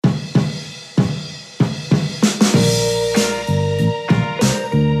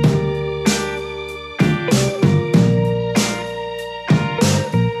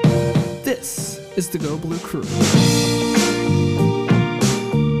is the Go Blue Crew.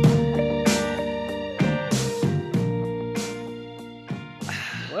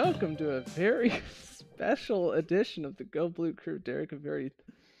 Welcome to a very special edition of the Go Blue Crew. Derek, a very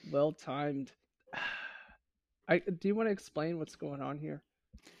well-timed... do you want to explain what's going on here?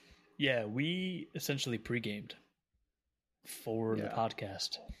 Yeah, we essentially pre-gamed for the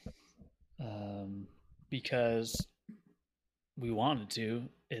podcast because we wanted to.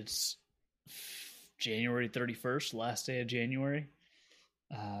 It's January 31st, last day of January.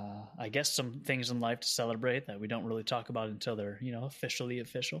 I guess some things in life to celebrate that we don't really talk about until they're, officially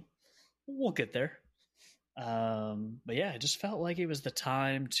official. We'll get there. But yeah, it just felt like it was the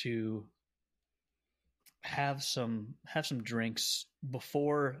time to have some drinks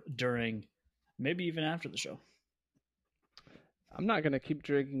before, during, maybe even after the show. I'm not going to keep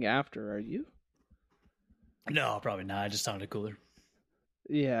drinking after, are you? No, probably not. I just sounded cooler.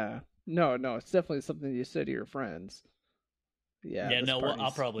 Yeah. No, it's definitely something you say to your friends. Yeah, no, well,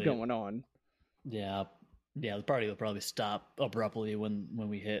 I'll probably... going on. Yeah, the party will probably stop abruptly when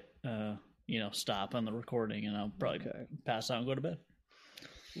we hit, stop on the recording, and I'll probably pass out and go to bed.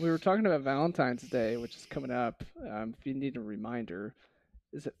 We were talking about Valentine's Day, which is coming up. If you need a reminder,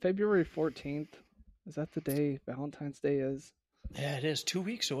 is it February 14th? Is that the day Valentine's Day is? Yeah, it is. 2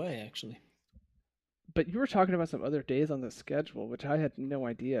 weeks away, actually. But you were talking about some other days on the schedule, which I had no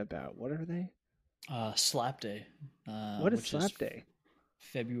idea about. What are they? Slap Day. What is Slap Day?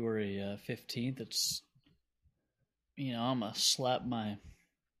 February 15th. It's, I'm going to slap my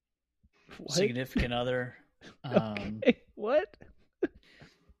significant other. Okay. What?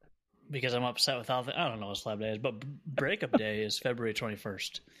 Because I'm upset with how I don't know what Slap Day is, but Breakup Day is February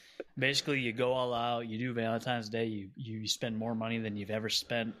 21st. Basically, you go all out. You do Valentine's Day. You spend more money than you've ever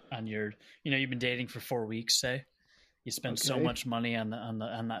spent on your. You've been dating for 4 weeks. Say, you spend so much money on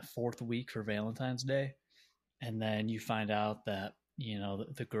that fourth week for Valentine's Day, and then you find out that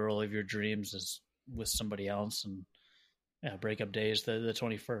the girl of your dreams is with somebody else, and Breakup Day is the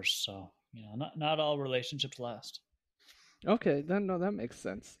 21st. So not all relationships last. Okay, then no, that makes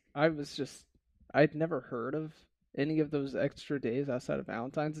sense. I'd never heard of any of those extra days outside of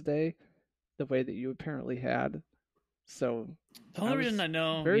Valentine's Day, the way that you apparently had. So the only reason I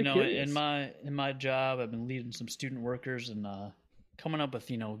know, curious. in my job, I've been leading some student workers and coming up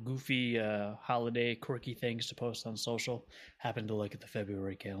with goofy holiday quirky things to post on social. Happened to look at the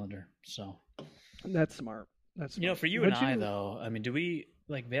February calendar, so that's smart. That's smart. For you and I though. I mean, do we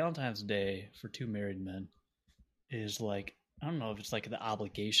like Valentine's Day for two married men? Is like, I don't know if it's like the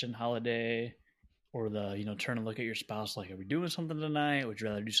obligation holiday or the, turn and look at your spouse like, are we doing something tonight? Would you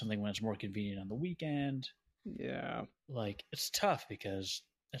rather do something when it's more convenient on the weekend? Yeah. Like, it's tough because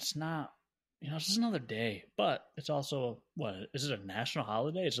it's not, it's just another day, but it's also, is it a national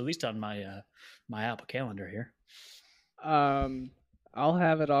holiday? It's at least on my my Apple calendar here. I'll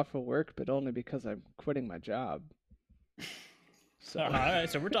have it off of work, but only because I'm quitting my job. So. All right,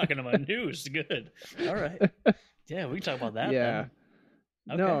 so we're talking about news. Good. All right. Yeah, we can talk about that. Yeah.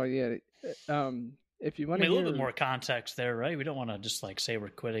 Then. Okay. No, yeah. If you want a little bit more context there, right? We don't want to just like say we're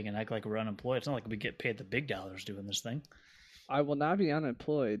quitting and act like we're unemployed. It's not like we get paid the big dollars doing this thing. I will not be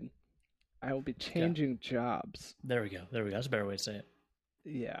unemployed. I will be changing jobs. There we go. That's a better way to say it.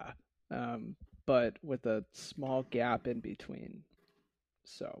 Yeah. But with a small gap in between.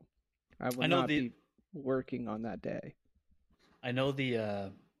 So I will not be working on that day. I know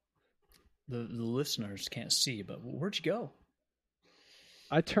the listeners can't see, but where'd you go?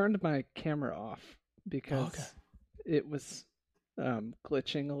 I turned my camera off because it was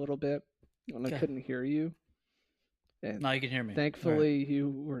glitching a little bit and I couldn't hear you. And now you can hear me. Thankfully, you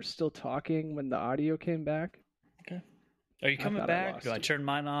were still talking when the audio came back. Okay. Are you coming back? Do I turn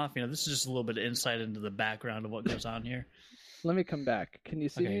mine off? This is just a little bit of insight into the background of what goes on here. Let me come back. Can you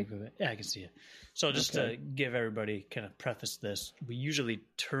see me? Yeah, I can see it. So just to give everybody kind of preface this, we usually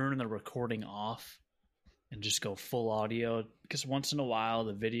turn the recording off and just go full audio because once in a while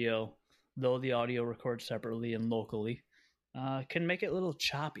the video, though the audio records separately and locally, can make it a little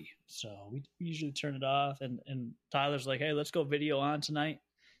choppy. So we usually turn it off and Tyler's like, hey, let's go video on tonight.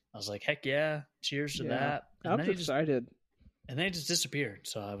 I was like, heck yeah. Cheers to that. And I'm excited. And then it just disappeared.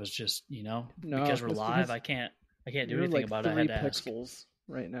 So I was just, because we're live, I can't do anything like about it. I had to ask. Pixels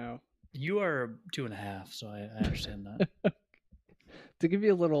right now. You are 2.5, so I understand that. To give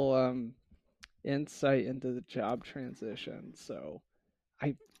you a little insight into the job transition, so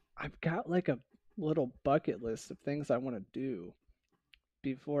I've got like a little bucket list of things I want to do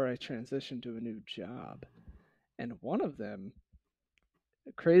before I transition to a new job. And one of them,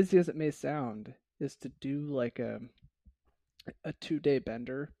 crazy as it may sound, is to do like a 2-day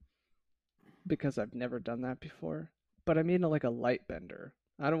bender because I've never done that before. But I mean like a light bender.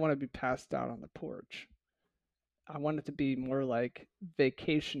 I don't want to be passed out on the porch. I want it to be more like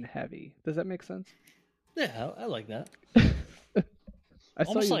vacation heavy. Does that make sense? Yeah, I like that. I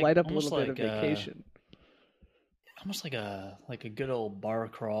saw you light up a Almost little bit of like vacation. almost like a good old bar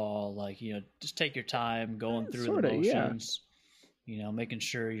crawl. Like, just take your time going through the Sort of, yeah. motions. Making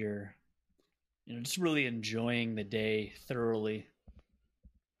sure you're just really enjoying the day thoroughly.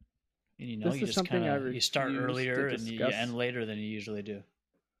 And This you is just something kind I of you start refuse to earlier and you discuss. end later than you usually do.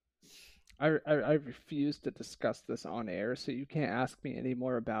 I refuse to discuss this on air, so you can't ask me any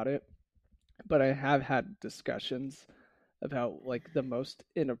more about it. But I have had discussions about like the most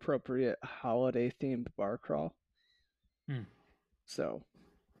inappropriate holiday themed bar crawl. Hmm. So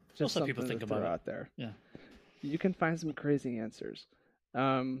Most just let people something think to about throw it. out there. Yeah. You can find some crazy answers.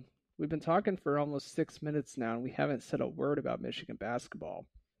 We've been talking for almost 6 minutes now, and we haven't said a word about Michigan basketball.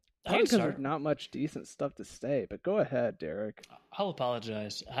 I Probably can because there's start. not much decent stuff to say. But go ahead, Derek. I'll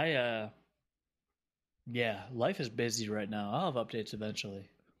apologize. Yeah, life is busy right now. I'll have updates eventually.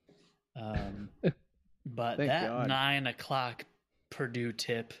 Um, but Thank that God. 9 o'clock Purdue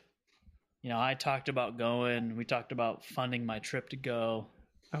tip, I talked about going. We talked about funding my trip to go.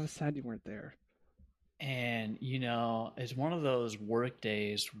 I was sad you weren't there. And, it's one of those work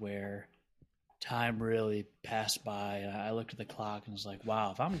days where time really passed by. And I looked at the clock and was like,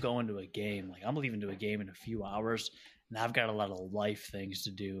 wow, if I'm going to a game, like I'm leaving to a game in a few hours, and I've got a lot of life things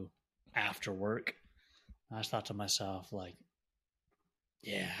to do after work. And I just thought to myself, like,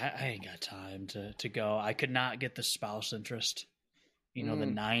 yeah, I ain't got time to go. I could not get the spouse interest, the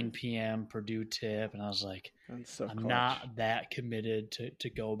 9 p.m. Purdue tip. And I was like, That's so I'm clutch. not that committed to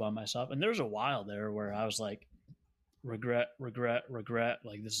go by myself. And there was a while there where I was like, regret.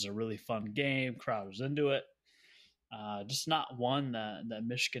 Like, this is a really fun game. Crowd was into it. Just not one that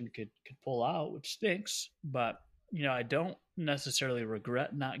Michigan could pull out, which stinks. But, I don't necessarily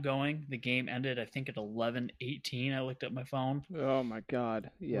regret not going. The game ended, I think, at 11:18. I looked at my phone. Oh my God.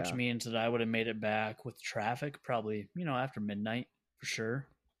 Yeah. Which means that I would have made it back with traffic probably, after midnight for sure.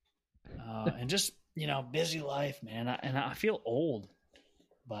 And just, busy life, man. I feel old,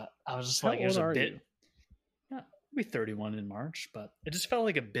 but I was just How like, it old was a are bit. you? Yeah, I'll be 31 in March, but it just felt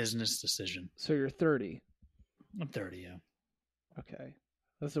like a business decision. So you're 30. I'm 30, yeah. Okay.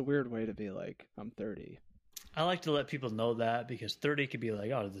 That's a weird way to be like, I'm 30. I like to let people know that because 30 could be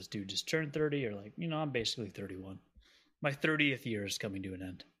like, oh, did this dude just turn 30? Or like, I'm basically 31. My 30th year is coming to an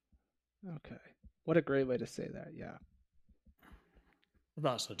end. Okay. What a great way to say that. Yeah. I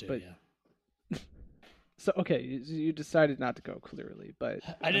thought so too, But- yeah. So, okay, you decided not to go clearly, but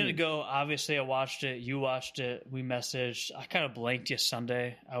I didn't go. Obviously, I watched it. You watched it. We messaged. I kind of blanked you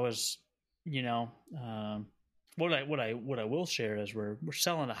Sunday. I was, what I will share is we're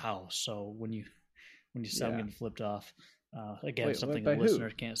selling a house. So when you said I'm Yeah. getting flipped off, again, Wait, something by the who? listener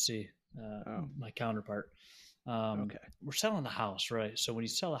can't see. Oh. My counterpart. Okay. We're selling the house, right? So when you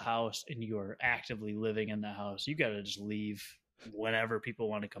sell a house and you are actively living in the house, you got to just leave whenever people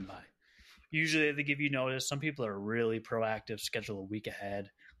want to come by. Usually they give you notice. Some people are really proactive, schedule a week ahead.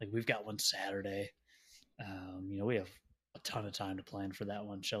 Like we've got one Saturday. We have a ton of time to plan for that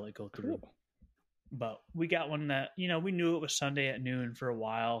one. Shall it go through? Cool. But we got one that, we knew it was Sunday at noon for a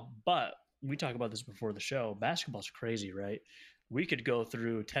while. But we talked about this before the show. Basketball's crazy, right? We could go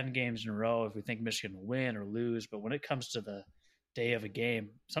through 10 games in a row if we think Michigan will win or lose. But when it comes to the day of a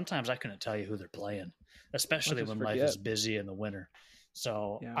game, sometimes I couldn't tell you who they're playing, especially when life is busy in the winter.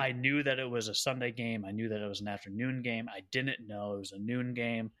 So yeah. I knew that it was a Sunday game. I knew that it was an afternoon game. I didn't know it was a noon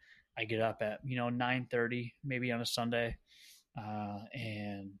game. I get up at, 9:30 maybe on a Sunday.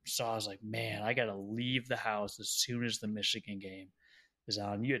 And so I was like, man, I got to leave the house as soon as the Michigan game is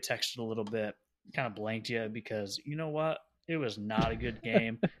on. You had texted a little bit, kind of blanked you because you know what? It was not a good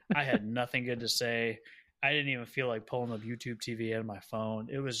game. I had nothing good to say. I didn't even feel like pulling up YouTube TV on my phone.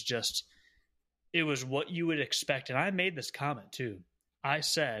 It was what you would expect. And I made this comment too. I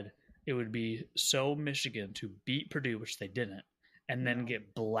said it would be so Michigan to beat Purdue, which they didn't, and then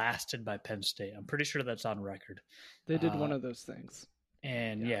get blasted by Penn State. I'm pretty sure that's on record. They did one of those things.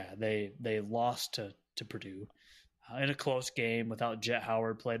 And they lost to Purdue in a close game without Jet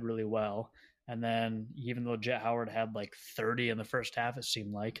Howard, played really well. And then even though Jet Howard had like 30 in the first half, it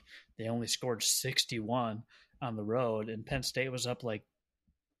seemed like they only scored 61 on the road. And Penn State was up like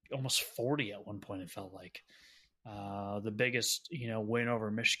almost 40 at one point, it felt like. The biggest, win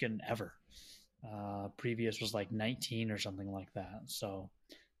over Michigan ever. Previous was like 19 or something like that. So,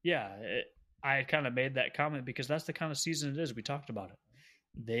 I kind of made that comment because that's the kind of season it is. We talked about it.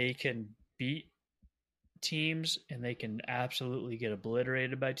 They can beat teams and they can absolutely get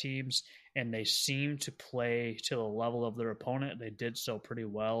obliterated by teams, and they seem to play to the level of their opponent. They did so pretty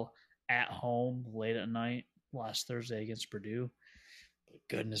well at home late at night last Thursday against Purdue. But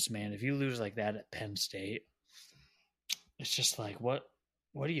goodness, man, if you lose like that at Penn State, it's just like, what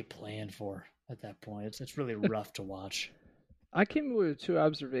are you playing for at that point? It's really rough to watch. I came with two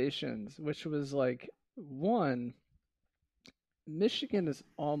observations, which was like, one, Michigan is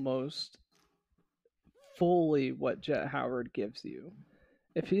almost fully what Jet Howard gives you.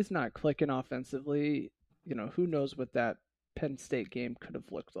 If he's not clicking offensively, who knows what that Penn State game could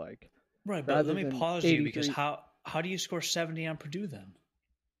have looked like. Right, but let me pause you, because how do you score 70 on Purdue then?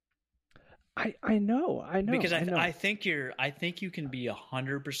 I know. Because I think you can be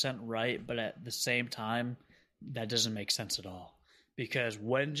 100% right, but at the same time, that doesn't make sense at all. Because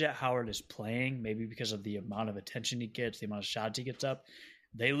when Jet Howard is playing, maybe because of the amount of attention he gets, the amount of shots he gets up,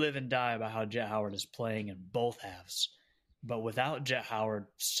 they live and die by how Jet Howard is playing in both halves. But without Jet Howard,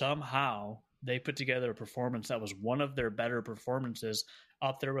 somehow they put together a performance that was one of their better performances,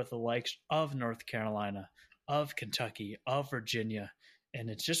 up there with the likes of North Carolina, of Kentucky, of Virginia. And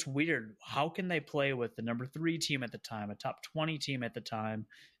it's just weird. How can they play with the number 3 team at the time, a top 20 team at the time,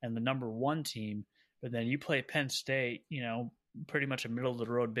 and the number 1 team? But then you play Penn State, pretty much a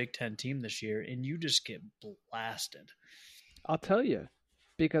middle-of-the-road Big Ten team this year, and you just get blasted. I'll tell you,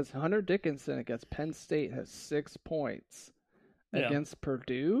 because Hunter Dickinson against Penn State has 6 points. Yeah. Against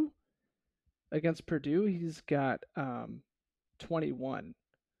Purdue, he's got 21.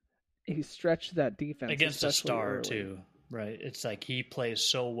 He stretched that defense against a star early. Too. Right. It's like he plays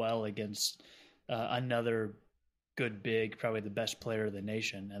so well against another good big, probably the best player of the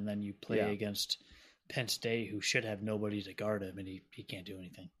nation, and then you play against Penn State, who should have nobody to guard him, and he can't do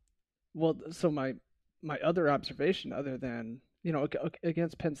anything. Well, so my other observation, other than,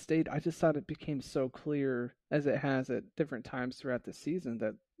 against Penn State, I just thought it became so clear, as it has at different times throughout the season,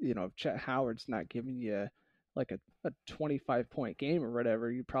 that, if Chet Howard's not giving you like a 25-point game or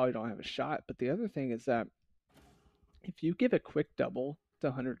whatever, you probably don't have a shot. But the other thing is that if you give a quick double to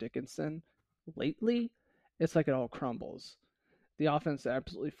Hunter Dickinson lately, it's like it all crumbles. The offense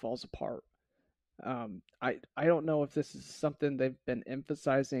absolutely falls apart. I don't know if this is something they've been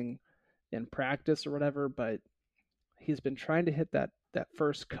emphasizing in practice or whatever, but he's been trying to hit that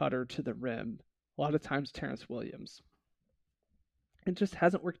first cutter to the rim. A lot of times Terrence Williams. It just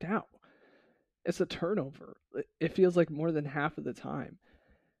hasn't worked out. It's a turnover. It feels like more than half of the time.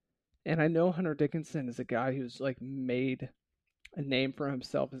 And I know Hunter Dickinson is a guy who's like made a name for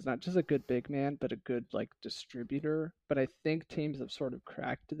himself as not just a good big man, but a good like distributor. But I think teams have sort of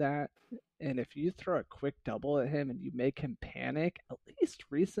cracked that. And if you throw a quick double at him and you make him panic, at least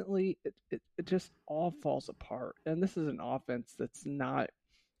recently, it just all falls apart. And this is an offense that's not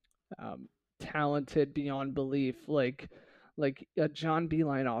talented beyond belief. Like a John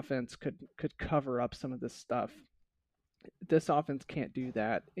Beilein offense could cover up some of this stuff. This offense can't do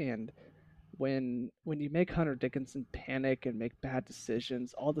that. And when you make Hunter Dickinson panic and make bad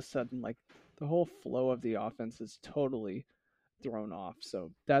decisions, all of a sudden, like, the whole flow of the offense is totally thrown off.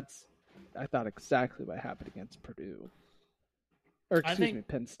 So I thought exactly what happened against Purdue. Or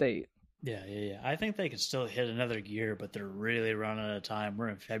Penn State. Yeah. I think they could still hit another gear, but they're really running out of time. We're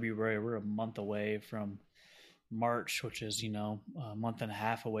in February. We're a month away from March, which is, a month and a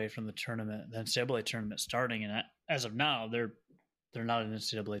half away from the tournament, the NCAA tournament starting. And as of now, they're not an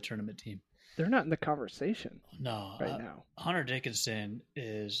NCAA tournament team. They're not in the conversation. No, right now. Hunter Dickinson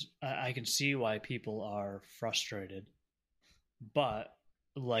is. I can see why people are frustrated, but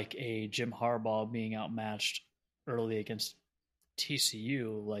like a Jim Harbaugh being outmatched early against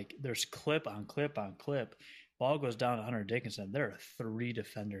TCU, like there's clip on clip on clip. Ball goes down to Hunter Dickinson. There are 3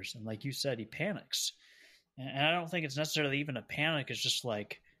 defenders, and like you said, he panics. And I don't think it's necessarily even a panic. It's just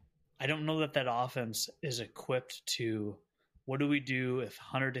like, I don't know that offense is equipped to, what do we do if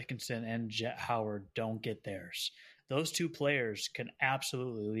Hunter Dickinson and Jet Howard don't get theirs? Those 2 players can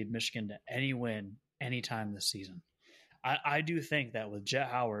absolutely lead Michigan to any win anytime this season. I do think that with Jet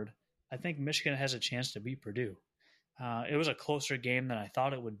Howard, I think Michigan has a chance to beat Purdue. It was a closer game than I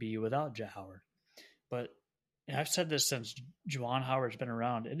thought it would be without Jet Howard. But I've said this since Juwan Howard's been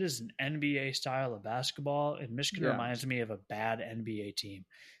around. It is an NBA style of basketball, and Michigan reminds me of a bad NBA team.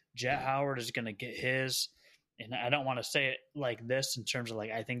 Jet Howard is going to get his, and I don't want to say it like this in terms of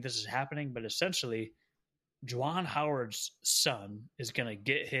like I think this is happening, but essentially Juwan Howard's son is going to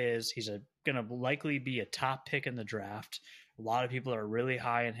get his. He's going to likely be a top pick in the draft. A lot of people are really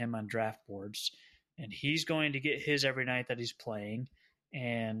high on him on draft boards, and he's going to get his every night that he's playing,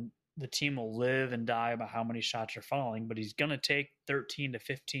 and the team will live and die by how many shots are falling, but he's going to take 13 to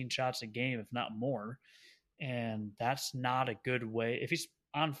 15 shots a game, if not more. And that's not a good way. If he's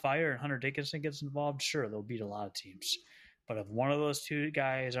on fire and Hunter Dickinson gets involved, sure, they'll beat a lot of teams. But if one of those two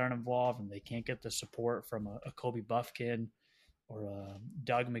guys aren't involved and they can't get the support from a Kobe Buffkin or a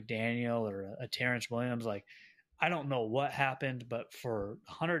Doug McDaniel or a Terrence Williams, like, I don't know what happened, but for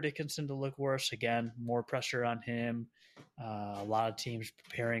Hunter Dickinson to look worse, again, more pressure on him. A lot of teams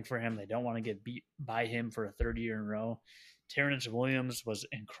preparing for him. They don't want to get beat by him for a third year in a row. Terrence Williams was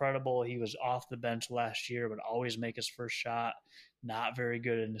incredible. He was off the bench last year, but always make his first shot. Not very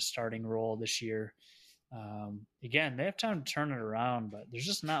good in the starting role this year. Again, they have time to turn it around, but there's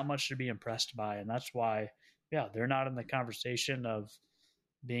just not much to be impressed by. And that's why, yeah, they're not in the conversation of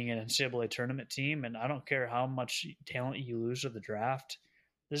being an NCAA tournament team. And I don't care how much talent you lose to the draft.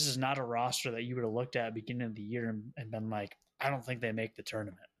 This is not a roster that you would have looked at beginning of the year and been like, I don't think they make the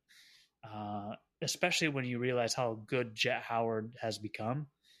tournament. Especially when you realize how good Jet Howard has become.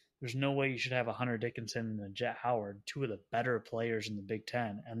 There's no way you should have a Hunter Dickinson and a Jet Howard, two of the better players in the Big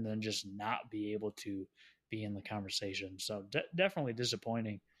Ten, and then just not be able to be in the conversation. So definitely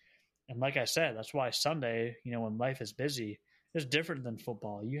disappointing. And like I said, that's why Sunday, when life is busy, is different than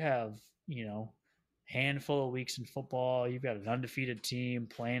football. You have, handful of weeks in football. You've got an undefeated team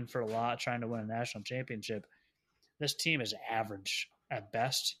playing for a lot, trying to win a national championship. This team is average at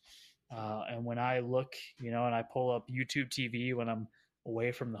best. And when I look, and I pull up YouTube TV when I'm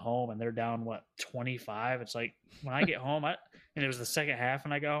away from the home and they're down, 25? It's like when I get home, and it was the second half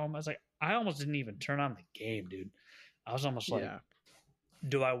and I got home, I was like, I almost didn't even turn on the game, dude. I was almost like,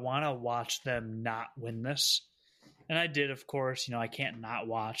 do I want to watch them not win this? And I did, of course. I can't not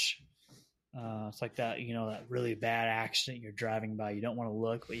watch. It's like that, that really bad accident you're driving by. You don't want to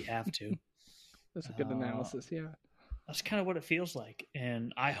look, but you have to. That's a good analysis, yeah. That's kind of what it feels like.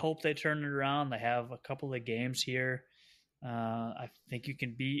 And I hope they turn it around. They have a couple of games here. I think you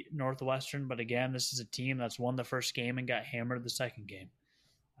can beat Northwestern, but again, this is a team that's won the first game and got hammered the second game.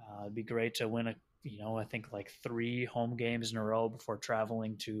 It'd be great to win I think like 3 home games in a row before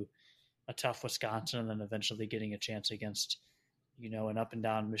traveling to a tough Wisconsin and then eventually getting a chance against, an up and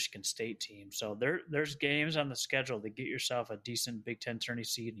down Michigan State team. So there's games on the schedule to get yourself a decent Big Ten tourney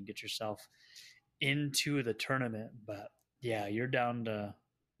seed and get yourself into the tournament. But yeah, you're down to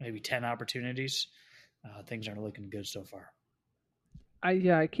maybe 10 opportunities. Things aren't looking good so far.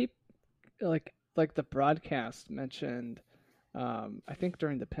 I keep like the broadcast mentioned, I think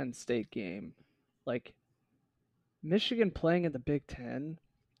during the Penn State game, like Michigan playing in the Big Ten,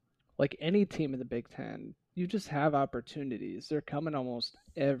 like any team in the Big Ten, you just have opportunities. They're coming almost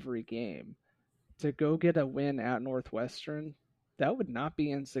every game. To go get a win at Northwestern, that would not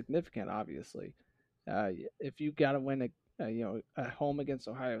be insignificant, obviously. If you got to win a home against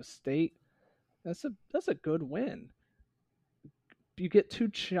Ohio State, that's a good win. You get 2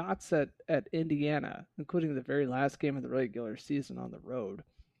 shots at Indiana, including the very last game of the regular season on the road.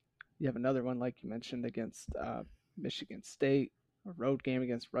 You have another one, like you mentioned, against Michigan State, a road game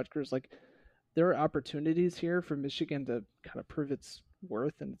against Rutgers. Like, there are opportunities here for Michigan to kind of prove its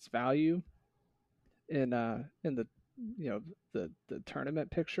worth and its value in the the tournament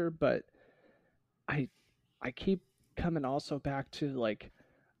picture. But I keep coming also back to like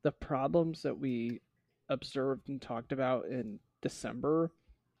the problems that we observed and talked about in December.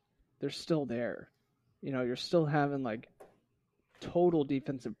 They're still there. You're still having like total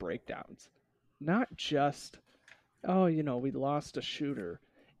defensive breakdowns. Not just, we lost a shooter.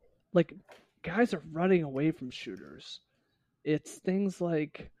 Like, guys are running away from shooters. It's things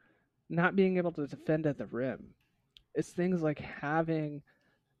like not being able to defend at the rim. It's things like having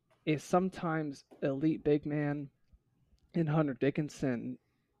a sometimes elite big man in Hunter Dickinson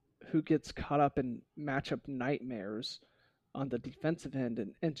who gets caught up in matchup nightmares on the defensive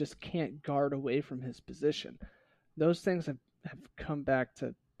end and just can't guard away from his position. Those things have come back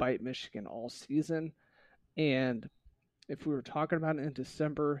to bite Michigan all season. And if we were talking about it in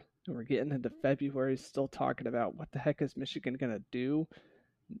December and we're getting into February still talking about what the heck is Michigan going to do,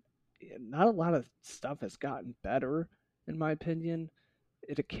 not a lot of stuff has gotten better, in my opinion.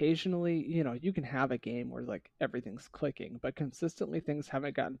 It occasionally, you can have a game where like everything's clicking, but consistently things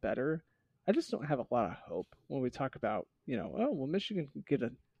haven't gotten better. I just don't have a lot of hope when we talk about, Michigan can get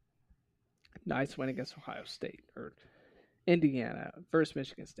a nice win against Ohio State or Indiana versus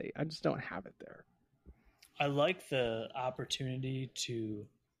Michigan State. I just don't have it there. I like the opportunity to,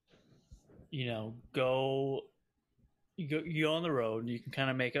 go on the road. You can kind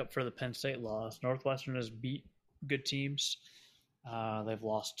of make up for the Penn State loss. Northwestern has beat good teams. They've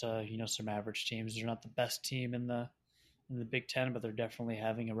lost to some average teams. They're not the best team in the Big Ten, but they're definitely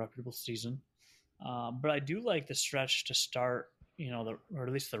having a reputable season. But I do like the stretch to start, or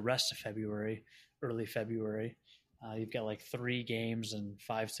at least the rest of February, early February. You've got like 3 games in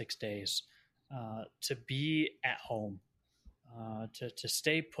 5-6 days to be at home, to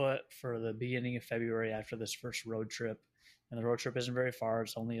stay put for the beginning of February after this first road trip. And the road trip isn't very far;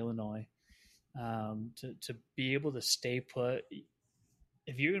 it's only Illinois. To be able to stay put.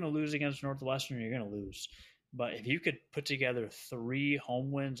 If you're going to lose against Northwestern, you're going to lose. But if you could put together 3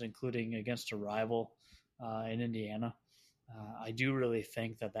 home wins, including against a rival in Indiana, I do really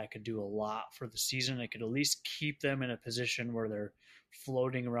think that could do a lot for the season. It could at least keep them in a position where they're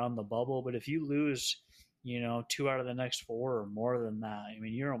floating around the bubble. But if you lose, 2 out of the next 4 or more than that, I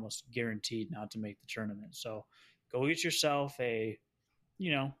mean, you're almost guaranteed not to make the tournament. So go get yourself a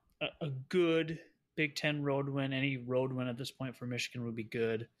good Big Ten road win. Any road win at this point for Michigan would be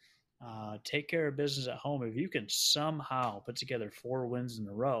good. Take care of business at home. If you can somehow put together 4 wins in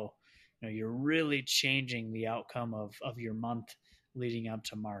a row, you're really changing the outcome of your month leading up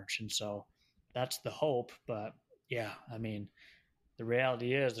to March. And so that's the hope. But yeah, I mean, the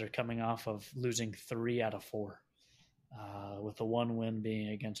reality is they're coming off of losing 3 out of 4, with the 1 win being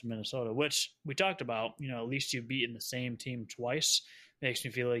against Minnesota, which we talked about. At least you've beaten the same team twice. Makes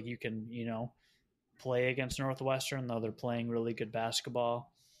me feel like you can, play against Northwestern, though they're playing really good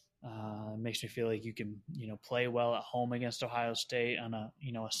basketball. Makes me feel like you can, play well at home against Ohio State on a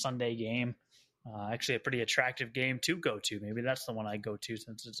Sunday game. Actually, a pretty attractive game to go to. Maybe that's the one I go to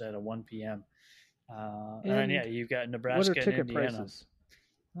since it's at a 1 p.m. And then, yeah, you've got Nebraska and Indiana. What are ticket prices?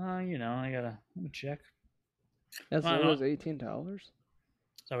 Let me check. As low as $18? Is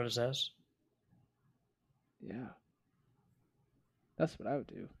that what it says? Yeah. That's what I would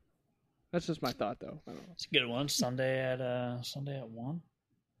do. That's just my thought, though. I don't know. It's a good one. Sunday at 1.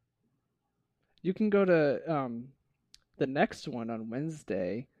 You can go to the next one on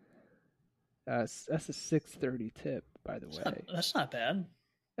Wednesday. That's a 6:30 tip, by the way. That's not bad.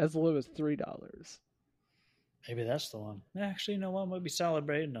 As low as $3. Maybe that's the one. Actually, you know what? We'll be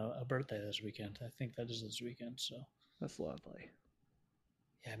celebrating a birthday this weekend. I think that is this weekend. So that's lovely.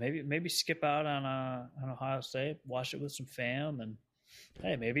 Yeah, maybe skip out on Ohio State, watch it with some fam, and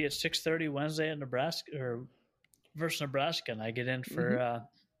hey, maybe it's 6:30 Wednesday at Nebraska or versus Nebraska, and I get in for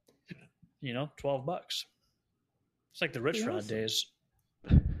 $12. It's like the Rich Rod days.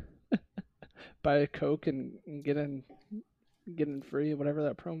 Buy a Coke and get in free, whatever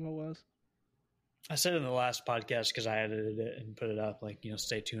that promo was. I said in the last podcast because I edited it and put it up,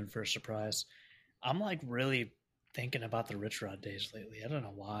 stay tuned for a surprise. I'm really thinking about the Rich Rod days lately. I don't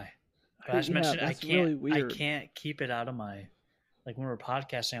know why. But as mentioned, I can't keep it out of my. When we're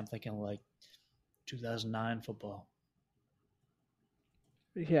podcasting, I'm thinking 2009 football.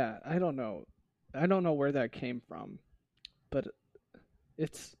 Yeah, I don't know. I don't know where that came from, but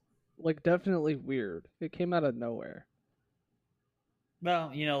it's definitely weird. It came out of nowhere.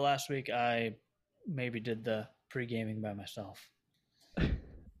 Well, last week I maybe did the pre-gaming by myself.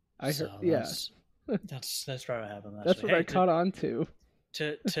 I heard, yeah. That's probably what happened. That's what I caught on to.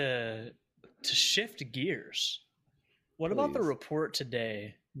 To shift gears. What about the report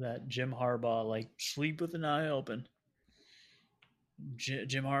today that Jim Harbaugh sleep with an eye open?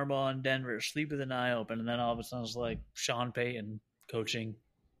 Jim Harbaugh in Denver, sleep with an eye open, and then all of a sudden it's Sean Payton coaching,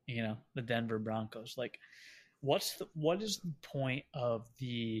 the Denver Broncos. What is the point of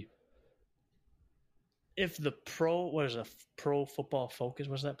if the Pro Football Focus?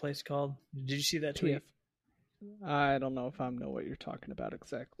 What's that place called? Did you see that tweet? I don't know if I know what you're talking about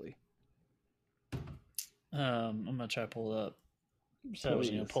exactly. I'm gonna try to pull it up. So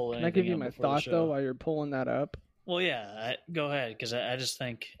can I give you my thought though while you're pulling that up? Well, yeah, go ahead because I just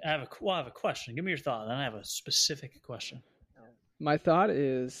think I have a question. Give me your thought, then I have a specific question. My thought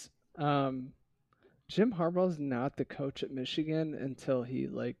is, Jim Harbaugh's not the coach at Michigan until he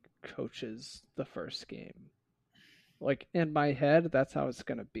coaches the first game. In my head, that's how it's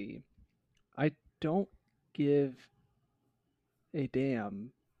gonna be. I don't give a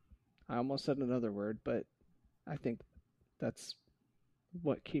damn. I almost said another word, but I think that's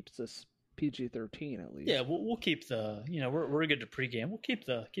what keeps us PG-13 at least. Yeah, we'll keep the we're good to pregame. We'll keep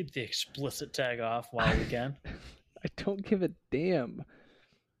the explicit tag off while we can. I don't give a damn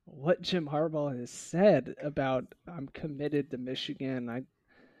what Jim Harbaugh has said about I'm committed to Michigan.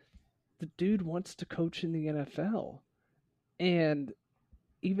 The dude wants to coach in the NFL, and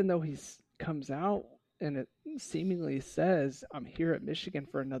even though he comes out and it seemingly says I'm here at Michigan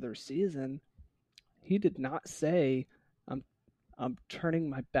for another season, he did not say I'm turning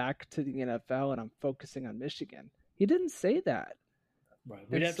my back to the NFL and I'm focusing on Michigan. He didn't say that. Right.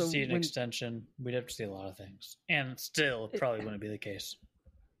 We'd have to see an extension. We'd have to see a lot of things. And still, it probably wouldn't be the case.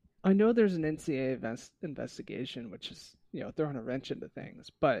 I know there's an NCAA investigation, which is, throwing a wrench into things.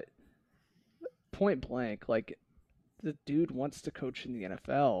 But point blank, like the dude wants to coach in the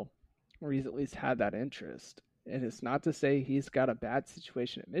NFL, or he's at least had that interest. And it's not to say he's got a bad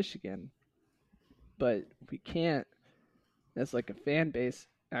situation at Michigan, but we can't, as like a fan base,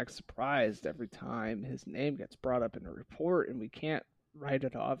 act surprised every time his name gets brought up in a report, and we can't write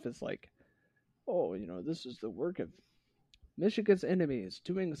it off as like, oh, this is the work of Michigan's enemies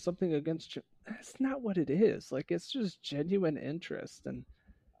doing something against. That's not what it is. Like, it's just genuine interest, and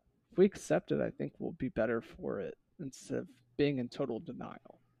if we accept it, I think we'll be better for it instead of being in total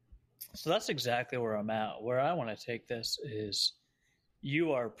denial. So that's exactly where I'm at. Where I want to take this is,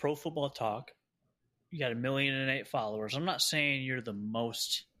 you are Pro Football Talk. You got 1.8 million followers. I'm not saying you're the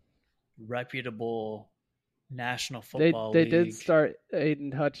most reputable National Football They League. did start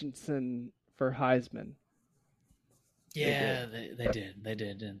Aiden Hutchinson for Heisman. Yeah, they did,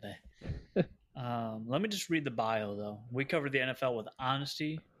 didn't they? Let me just read the bio, though. We covered the NFL with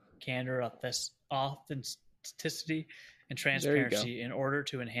honesty, candor, authenticity, and transparency in order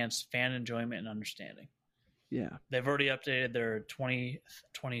to enhance fan enjoyment and understanding. Yeah, they've already updated their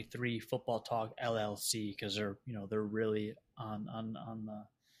 2023 Football Talk LLC because they're really on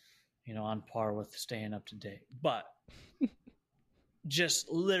the on par with staying up to date. But just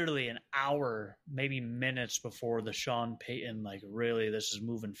literally an hour, maybe minutes before the Sean Payton, like, really this is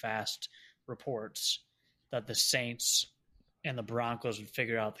moving fast reports that the Saints and the Broncos would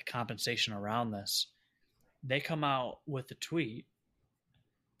figure out the compensation around this, they come out with a tweet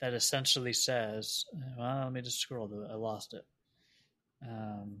that essentially says, well, let me just scroll to it. I lost it.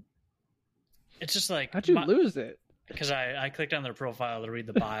 It's just like, how'd you lose it? Because I clicked on their profile to read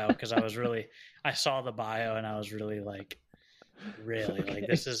the bio, because I saw the bio and I was really like, like,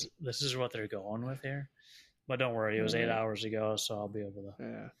 this is what they're going with here. But don't worry, it was 8 hours ago, so I'll be able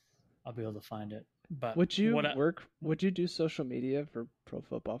to find it. But would you do social media for Pro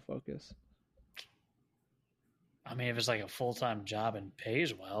Football Focus? I mean, if it's like a full-time job and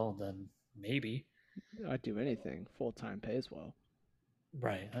pays well, then maybe. I'd do anything. Full-time pays well.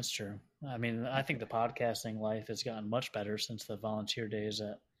 Right, that's true. I mean, I think the podcasting life has gotten much better since the volunteer days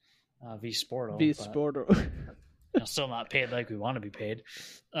at V Sportal. Still not paid like we want to be paid.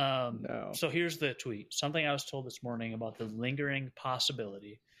 No. So here's the tweet. Something I was told this morning about the lingering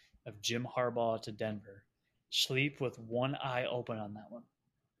possibility of Jim Harbaugh to Denver. Sleep with one eye open on that one.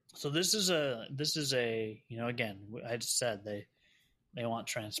 So this is a again, I just said they want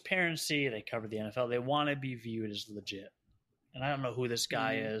transparency. They cover the NFL. They want to be viewed as legit. And I don't know who this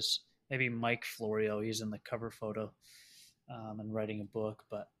guy is. Maybe Mike Florio. He's in the cover photo and writing a book.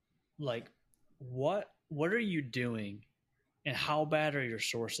 But like, what are you doing, and how bad are your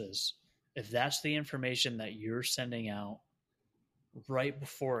sources if that's the information that you're sending out right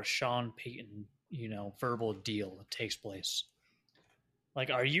before a Sean Payton, verbal deal takes place? Like,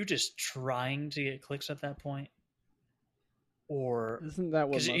 are you just trying to get clicks at that point? Or isn't that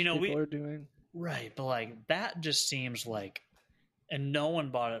what most people are doing? Right, but like, that just seems like, and no one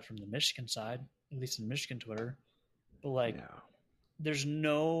bought it from the Michigan side, at least in Michigan Twitter. But like, there's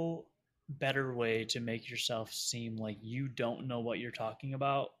no better way to make yourself seem like you don't know what you're talking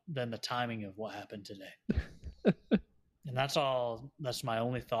about than the timing of what happened today. And that's all. That's my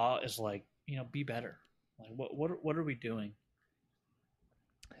only thought is like, be better. Like, what are we doing?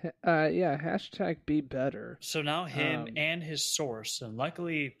 Hashtag be better. So now him and his source, and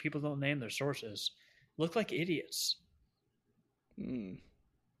luckily people don't name their sources, look like idiots.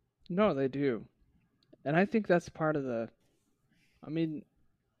 No, they do. And I think that's part of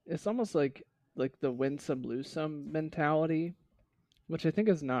it's almost like the win some, lose some mentality, which I think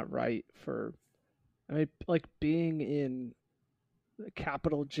is not right for, like, being in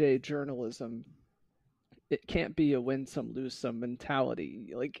capital J journalism. It can't be a win some, lose some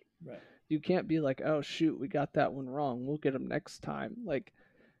mentality. Like, right. You can't be like, oh shoot, we got that one wrong, we'll get them next time. Like,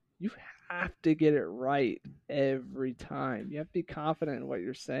 you have to get it right every time. You have to be confident in what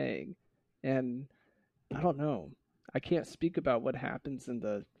you're saying. And I don't know. I can't speak about what happens in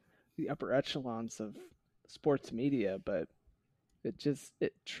the upper echelons of sports media, but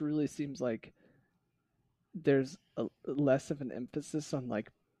it truly seems like there's less of an emphasis on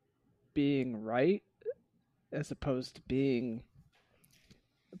like being right as opposed to being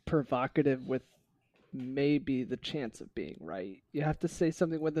provocative with maybe the chance of being right. You have to say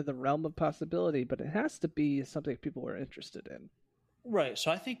something within the realm of possibility, but it has to be something people are interested in. Right.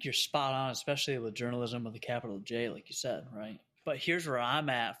 So I think you're spot on, especially with journalism with a capital J, like you said, right? But here's where I'm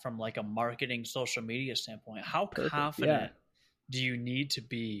at from like a marketing social media standpoint. How confident do you need to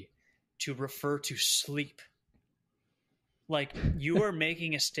be to refer to sleep? Like, you are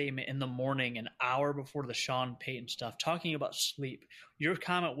making a statement in the morning, an hour before the Sean Payton stuff, talking about sleep. Your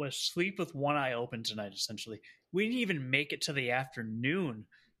comment was sleep with one eye open tonight, essentially. We didn't even make it to the afternoon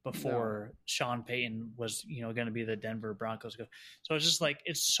before Sean Payton was, going to be the Denver Broncos coach. So it's just like,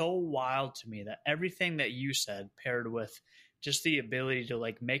 it's so wild to me that everything that you said paired with just the ability to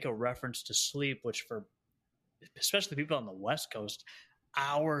like make a reference to sleep, which for especially people on the West Coast,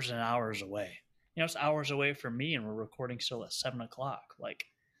 hours and hours away. It's hours away from me, and we're recording still at 7:00. Like,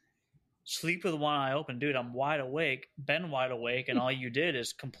 sleep with one eye open, dude. I'm wide awake, been wide awake, and all you did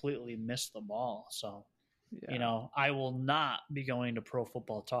is completely miss the ball. So, I will not be going to Pro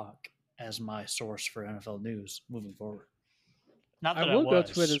Football Talk as my source for NFL news moving forward. Not that I will go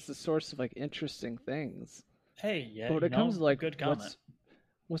to it as the source of like interesting things. Hey, yeah, but when it comes to like good comment.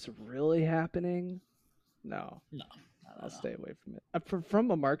 What's really happening? No. I'll stay away from it.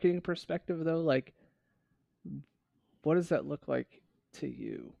 From a marketing perspective, though, like, what does that look like to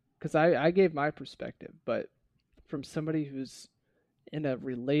you? Because I gave my perspective, but from somebody who's in a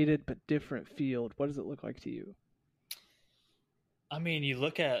related but different field, what does it look like to you? I mean, you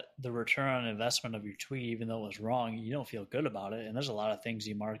look at the return on investment of your tweet, even though it was wrong, you don't feel good about it. And there's a lot of things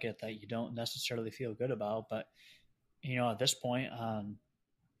you market that you don't necessarily feel good about. But, at this point on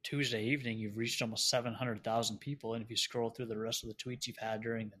Tuesday evening, you've reached almost 700,000 people. And if you scroll through the rest of the tweets you've had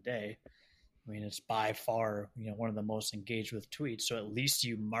during the day, I mean, it's by far, one of the most engaged with tweets. So at least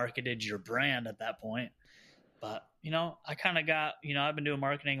you marketed your brand at that point. But, I kind of got, I've been doing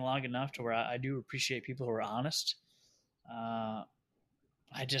marketing long enough to where I do appreciate people who are honest. I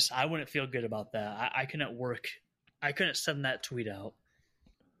wouldn't feel good about that. I couldn't send that tweet out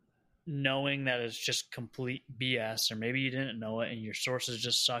knowing that it's just complete BS, or maybe you didn't know it and your sources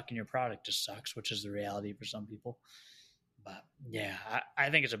just suck and your product just sucks, which is the reality for some people. But yeah, I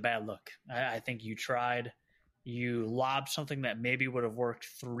think it's a bad look. I think you lobbed something that maybe would have worked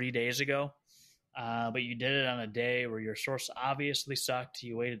 3 days ago, but you did it on a day where your source obviously sucked.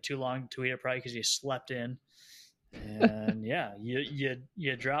 You waited too long to tweet it, probably because you slept in. And yeah,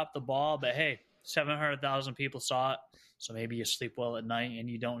 you dropped the ball, but hey, 700,000 people saw it. So maybe you sleep well at night and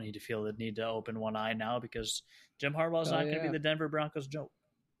you don't need to feel the need to open one eye now because Jim Harbaugh's not going to be the Denver Broncos joke.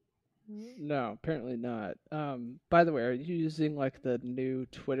 No, apparently not. By the way, are you using like the new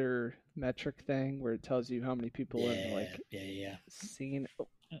Twitter metric thing where it tells you how many people have like seen? Oh,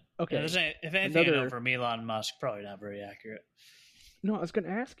 okay. Yeah, if anything, I know from Elon Musk, probably not very accurate. No, I was going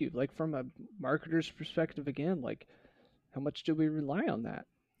to ask you, like from a marketer's perspective again, like how much do we rely on that?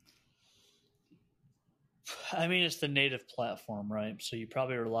 I mean, it's the native platform, right? So you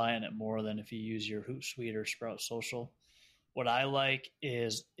probably rely on it more than if you use your Hootsuite or Sprout Social. What I like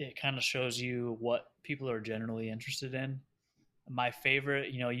is it kind of shows you what people are generally interested in. My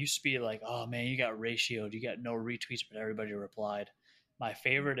favorite, used to be like, oh man, you got ratioed, you got no retweets, but everybody replied. My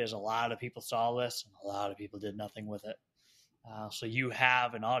favorite is a lot of people saw this and a lot of people did nothing with it. So you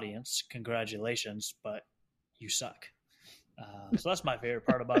have an audience, congratulations, but you suck. So that's my favorite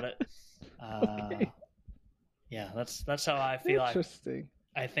part about it. Okay. Yeah, that's how I feel. Interesting.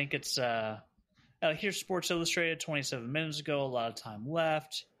 I think it's here's Sports Illustrated 27 minutes ago. A lot of time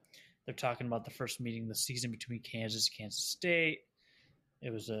left. They're talking about the first meeting of the season between Kansas and Kansas State. It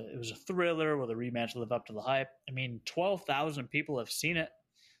was a thriller. Will the rematch live up to the hype? I mean, 12,000 people have seen it,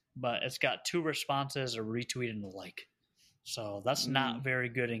 but it's got 2 responses, a retweet, and a like. So that's not very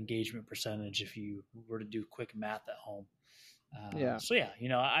good engagement percentage if you were to do quick math at home. So yeah,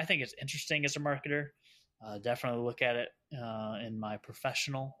 I think it's interesting as a marketer. Definitely look at it in my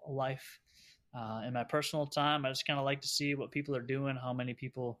professional life. In my personal time, I just kind of like to see what people are doing, how many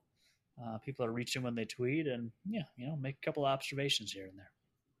people are reaching when they tweet, and make a couple of observations here and there.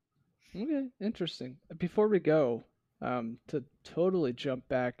 Okay, interesting. Before we go, to totally jump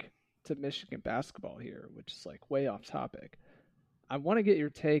back to Michigan basketball here, which is like way off topic, I want to get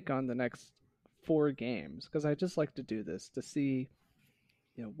your take on the next 4 games because I just like to do this to see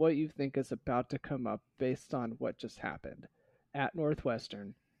what you think is about to come up based on what just happened at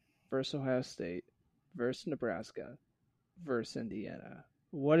Northwestern versus Ohio State versus Nebraska versus Indiana.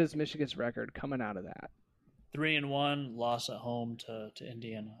 What is Michigan's record coming out of that? 3-1, loss at home to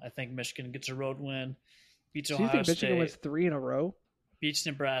Indiana. I think Michigan gets a road win, beats Ohio State. Do you think Michigan wins 3 in a row? Beats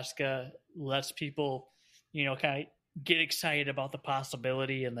Nebraska, lets people, kind of get excited about the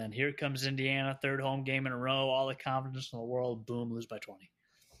possibility, and then here comes Indiana, 3rd home game in a row, all the confidence in the world, boom, lose by 20.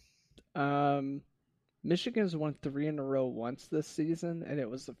 Michigan's won 3 in a row once this season, and it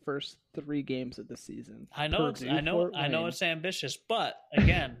was the first 3 games of the season. I know it's ambitious, but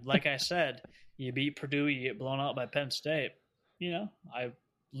again, like I said, you beat Purdue, you get blown out by Penn State.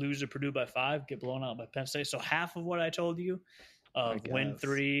 lose to Purdue by 5, get blown out by Penn State. So half of what I told you I of win guess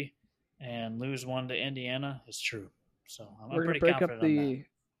 3 and lose 1 to Indiana is true. So I'm we're gonna pretty break up confident on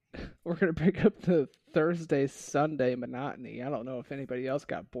that. we're gonna break up the Thursday Sunday monotony. I don't know if anybody else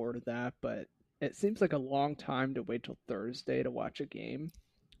got bored of that, but it seems like a long time to wait till Thursday to watch a game.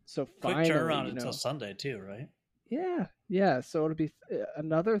 So Quick finally, turnaround until Sunday too, right? yeah. So it'll be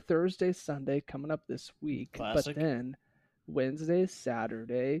another Thursday, Sunday coming up this week. Classic. But then Wednesday,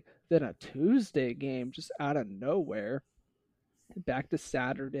 Saturday, then a Tuesday game just out of nowhere. Back to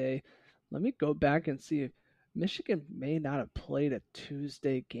Saturday. Let me go back and see if Michigan may not have played a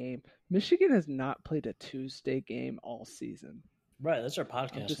Tuesday game. Michigan has not played a Tuesday game all season. Right, that's our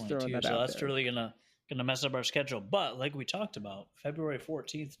podcast one too. So that's really gonna mess up our schedule. But like we talked about, February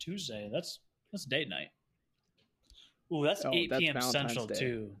 14th, Tuesday, that's date night. Ooh, that's 8 p.m. Central Day.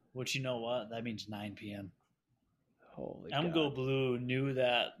 too. Which, you know what? That means 9 p.m. Holy Go Blue knew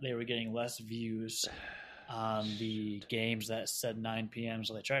that they were getting less views on the games that said 9 p.m.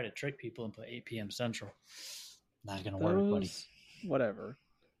 So they tried to trick people and put 8 p.m. Central. Not gonna work, buddy. Whatever.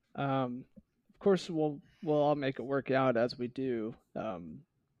 Of course, we'll all make it work out as we do.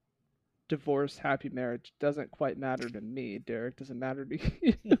 Divorce, happy marriage doesn't quite matter to me. Derek, does it matter to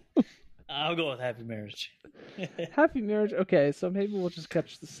you? I'll go with happy marriage. Happy marriage. Okay, so maybe we'll just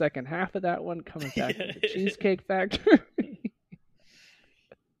catch the second half of that one coming back to the Cheesecake Factory.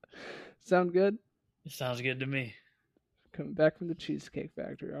 Sound good? It sounds good to me. Coming back from the Cheesecake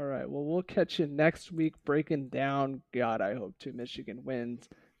Factory. All right. Well, we'll catch you next week breaking down. God, I hope Michigan wins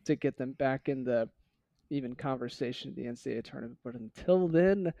to get them back in the even conversation of the NCAA tournament. But until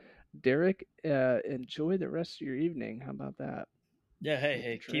then, Derek, enjoy the rest of your evening. How about that? Yeah.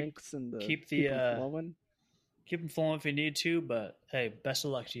 Hey, drinks and keep them flowing. Keep them flowing if you need to. But hey, best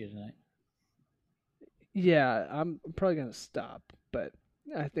of luck to you tonight. Yeah, I'm probably gonna stop, but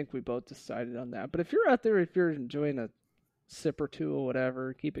I think we both decided on that. But if you're out there, if you're enjoying a sip or two or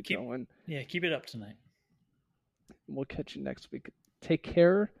whatever, keep it going. Yeah, keep it up tonight. We'll catch you next week. Take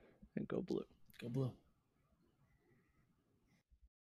care and go Blue. Go Blue.